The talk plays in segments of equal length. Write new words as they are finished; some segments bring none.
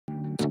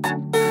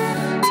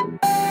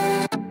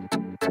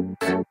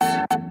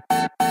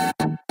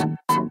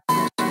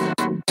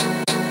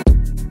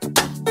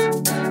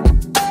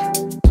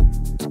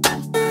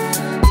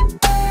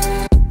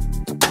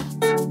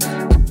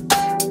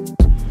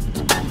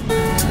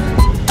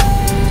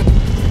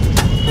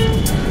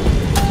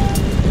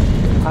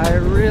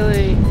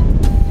really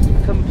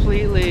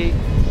completely,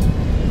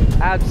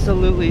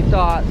 absolutely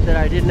thought that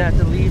I didn't have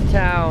to leave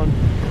town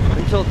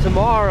until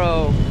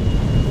tomorrow,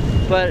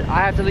 but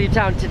I have to leave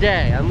town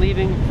today. I'm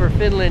leaving for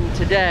Finland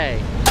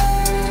today.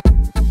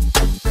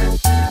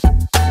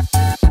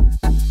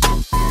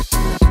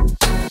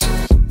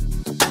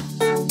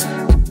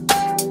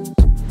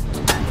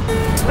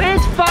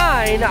 It's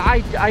fine.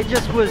 I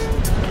just was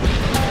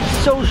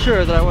so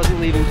sure that I wasn't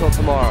leaving till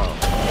tomorrow.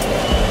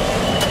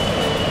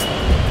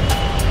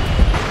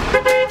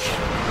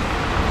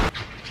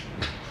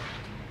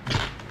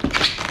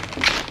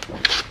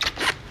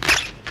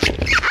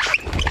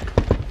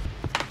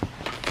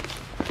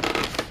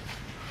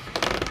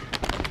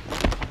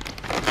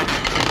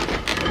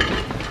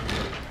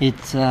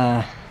 It's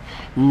 9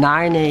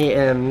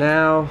 a.m.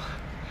 now.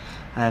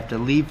 I have to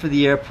leave for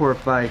the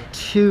airport by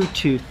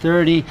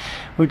 2:30,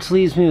 which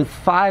leaves me with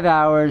 5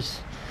 hours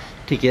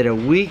to get a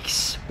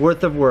week's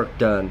worth of work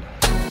done.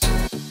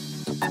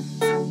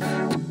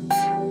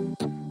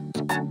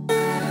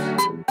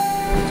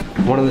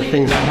 One of the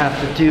things I have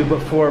to do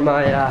before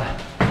my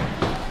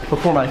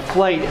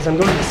flight is I'm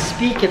going to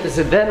speak at this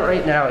event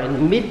right now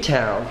in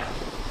Midtown.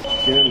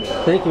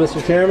 Thank you,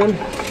 Mr. Chairman.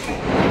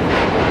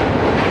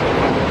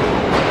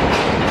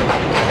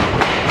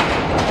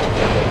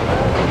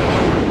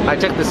 I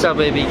took the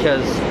subway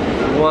because,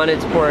 one,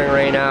 it's pouring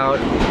rain out,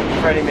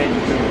 Freddie made me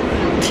do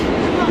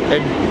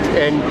it.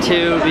 And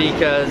two,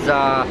 because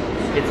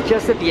it's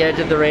just at the edge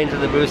of the range of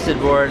the boosted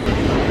board.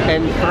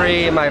 And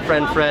three, my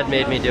friend Fred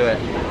made me do it.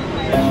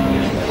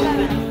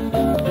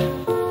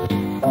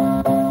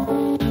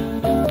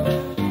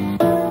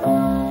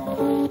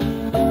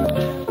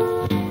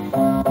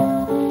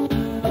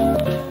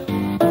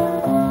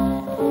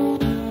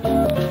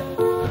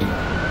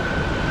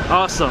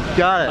 Awesome.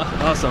 Got it.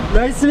 Awesome.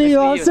 Nice to meet you,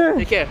 officer.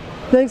 Take care.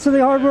 Thanks for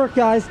the hard work,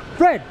 guys.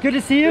 Fred, good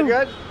to see you.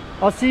 You're good?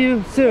 I'll see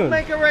you soon.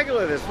 Let's make a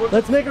regular of this.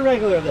 Let's make a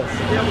regular of this.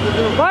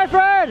 Bye,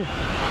 Fred.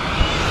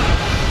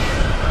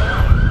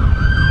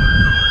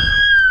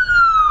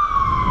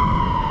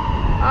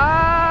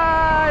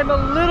 I'm a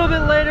little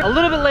bit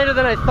later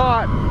than I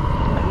thought.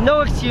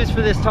 No excuse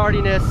for this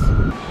tardiness.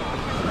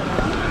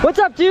 What's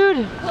up, dude?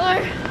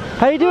 Hello.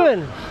 How you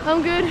doing?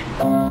 I'm good.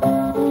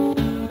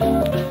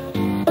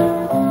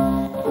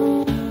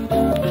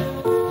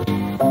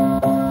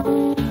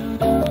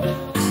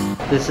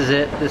 This is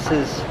it. This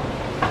is,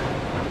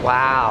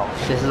 wow.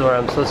 This is where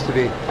I'm supposed to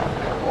be.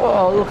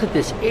 Whoa, look at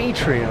this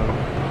atrium.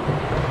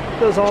 It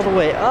goes all the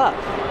way up.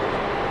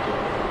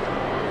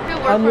 Good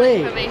work I'm for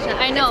late. information.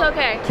 I know. It's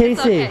okay. Casey.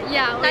 It's okay.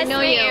 Yeah, we Nice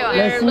know to meet you. you. Nice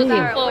We're to meet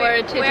looking you.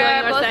 forward to doing We're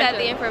our both at session.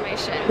 the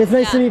information. It's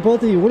nice to meet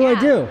both of you. What do I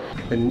do?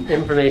 Yeah. An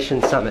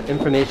Information Summit.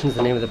 Information is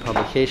the name of the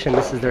publication.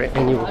 This is their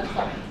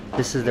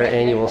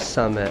annual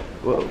summit.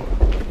 Whoa.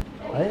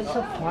 Why is it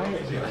so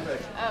quiet here?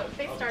 Oh,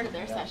 they started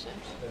their session.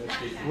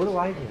 What do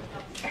I do?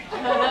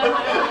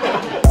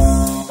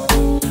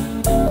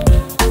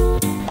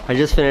 I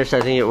just finished.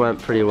 I think it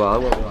went pretty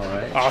well. It went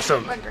well, right?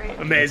 Awesome.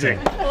 Amazing.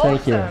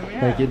 Thank you.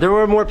 Thank you. There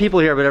were more people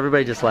here, but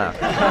everybody just laughed.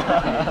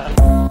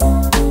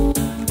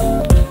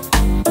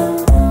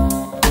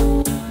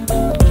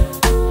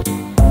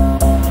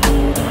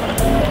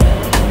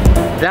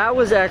 That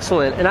was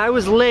excellent, and I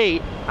was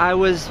late. I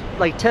was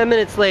like 10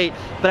 minutes late,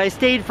 but I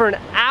stayed for an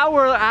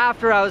hour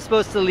after I was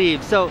supposed to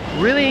leave. So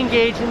really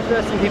engaged,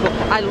 interesting people.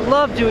 I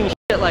love doing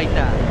shit like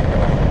that.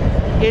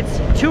 It's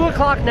 2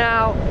 o'clock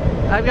now.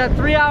 I've got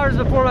 3 hours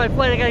before my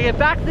flight. I gotta get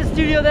back to the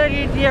studio, then I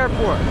gotta get to the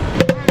airport.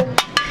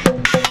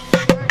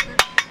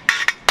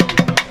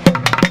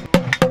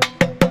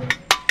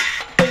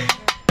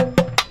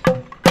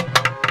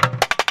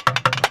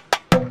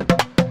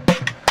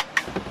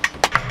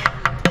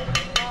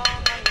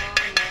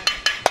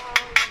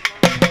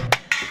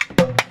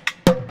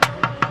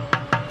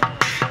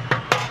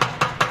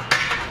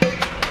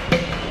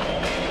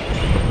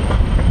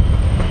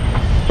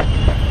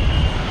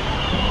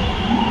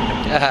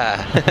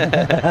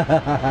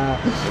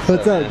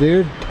 What's up,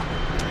 dude?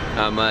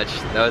 Not much.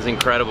 That was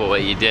incredible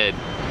what you did.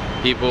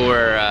 People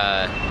were,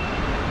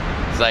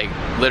 it's like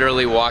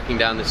literally walking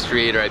down the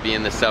street, or I'd be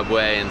in the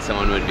subway and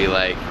someone would be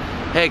like,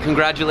 hey,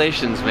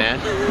 congratulations, man.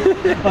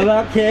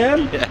 About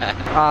Cannes? Yeah.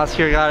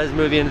 Oscar got his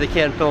movie into the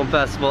Cannes Film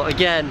Festival.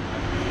 Again,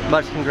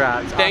 much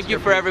congrats. Thank Oscar, you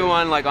for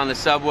everyone like on the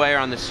subway or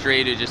on the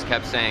street who just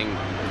kept saying,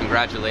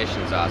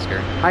 congratulations,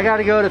 Oscar. I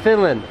gotta go to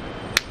Finland.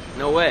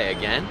 No way,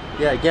 again?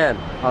 Yeah, again.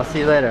 I'll see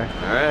you later.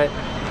 All right.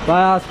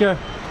 Bye, Oscar.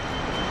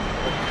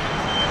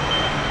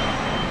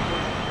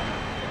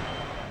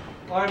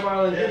 All right,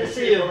 Marlon, good to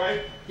see you.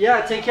 Right?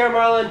 Yeah, take care,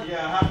 Marlon.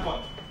 Yeah, have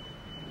fun.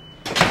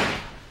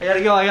 I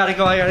gotta go, I gotta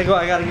go, I gotta go,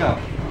 I gotta go.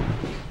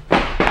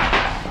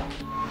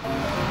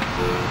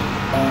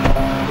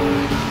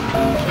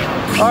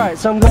 All right,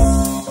 so I'm going.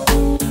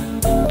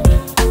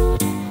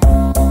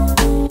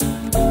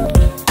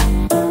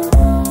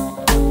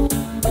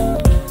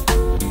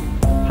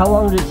 How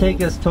long did it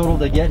take us total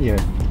to get here?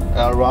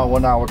 Around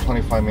 1 hour,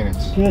 25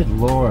 minutes. Good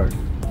Lord.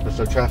 The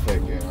because of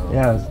traffic, you know.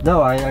 Yeah,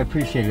 no, I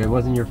appreciate it. It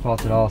wasn't your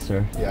fault at all,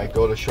 sir. Yeah, I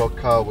go the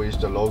shortcut with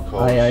the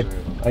locals.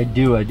 I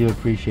do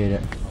appreciate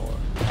it.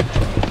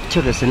 It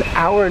took us an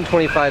hour and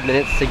 25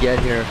 minutes to get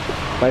here.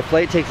 My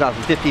flight takes off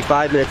in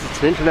 55 minutes.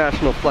 It's an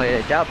international flight.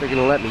 I doubt they're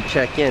gonna let me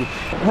check in.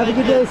 Have a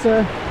good day,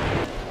 sir.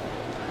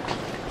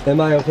 Am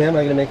I okay? Am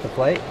I gonna make the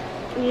flight?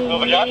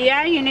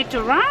 Yeah, you need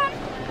to run.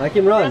 I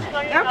can run.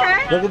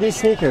 Okay. Look at these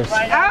sneakers.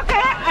 Okay.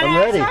 I'm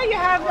ready. So you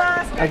have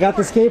I got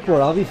the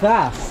skateboard. I'll be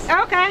fast.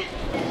 Okay.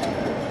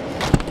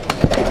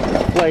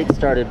 Flight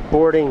started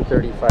boarding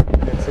 35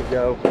 minutes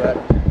ago, but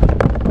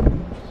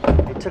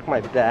I took my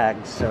bag,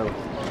 so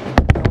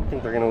I don't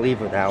think they're gonna leave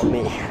without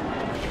me.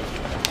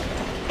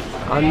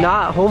 I'm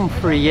not home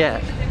free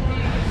yet,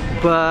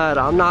 but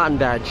I'm not in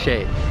bad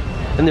shape.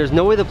 And there's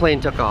no way the plane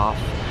took off.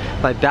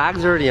 My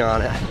bag's already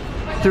on it,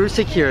 through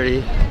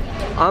security,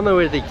 on my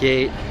way to the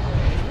gate,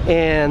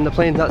 and the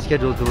plane's not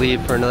scheduled to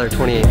leave for another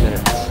 28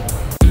 minutes.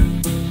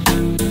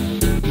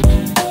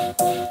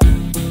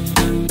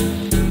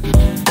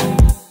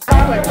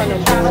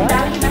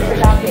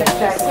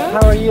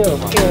 How are you?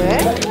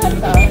 Good.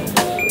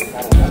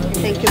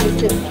 Thank you,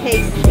 Mr.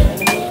 Casey.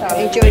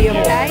 Enjoy your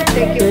flight.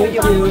 Thank you for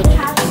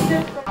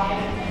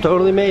your...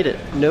 Totally made it.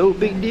 No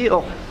big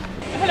deal.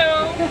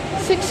 Hello.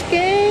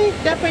 6K.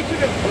 That way to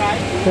the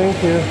right.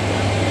 Thank you.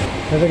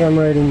 I think I'm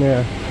right in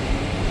there.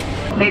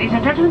 Ladies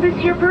and gentlemen, this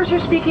is your purser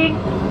speaking.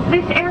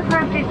 This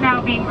aircraft is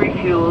now being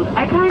refueled.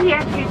 I kindly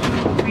ask you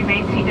to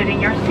remain seated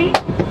in your seat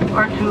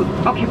or to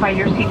occupy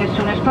your seat as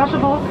soon as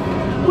possible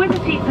with the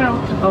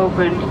seatbelt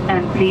opened,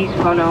 and please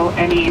follow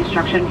any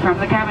instruction from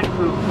the cabin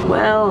crew.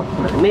 Well,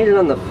 I made it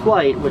on the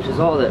flight, which is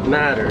all that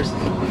matters.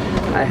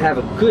 I have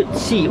a good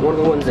seat, one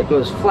of the ones that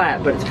goes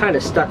flat, but it's kind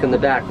of stuck in the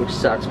back, which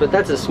sucks, but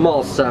that's a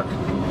small suck.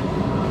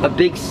 A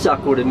big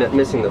suck would have meant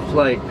missing the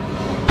flight.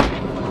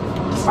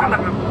 Son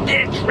of a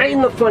bitch, right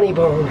in the funny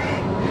bone.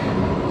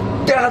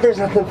 God, there's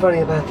nothing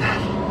funny about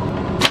that.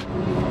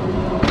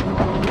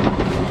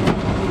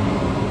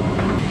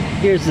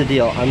 Here's the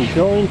deal, I'm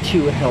going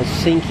to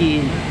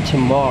Helsinki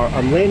tomorrow.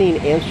 I'm landing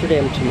in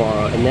Amsterdam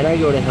tomorrow, and then I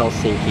go to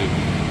Helsinki.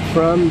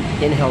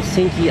 In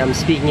Helsinki, I'm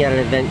speaking at an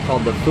event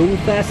called the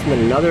Foodfest, and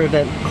then another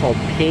event called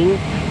Ping.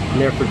 I'm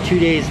there for 2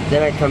 days,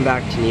 then I come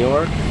back to New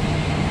York.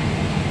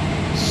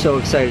 So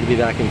excited to be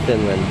back in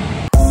Finland.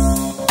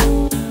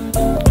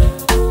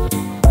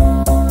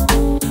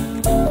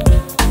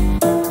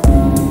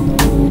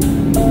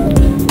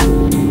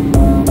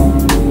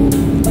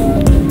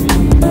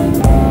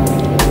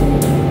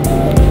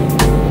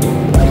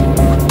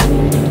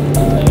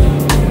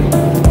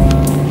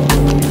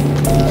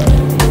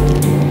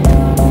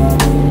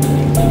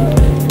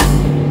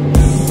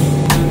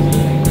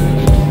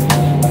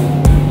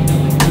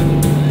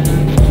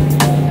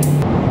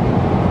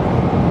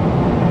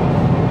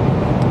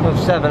 A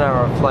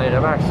 7-hour flight.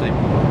 I'm actually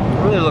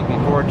really looking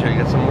forward to it.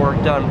 Get some work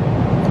done.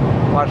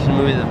 Watch the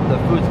movie. The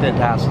food's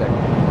fantastic.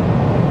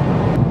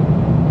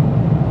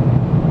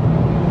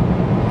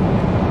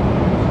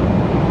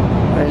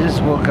 I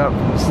just woke up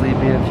from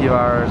sleeping a few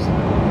hours.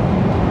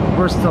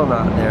 We're still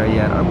not there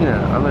yet. I'm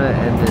gonna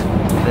end it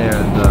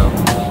there though.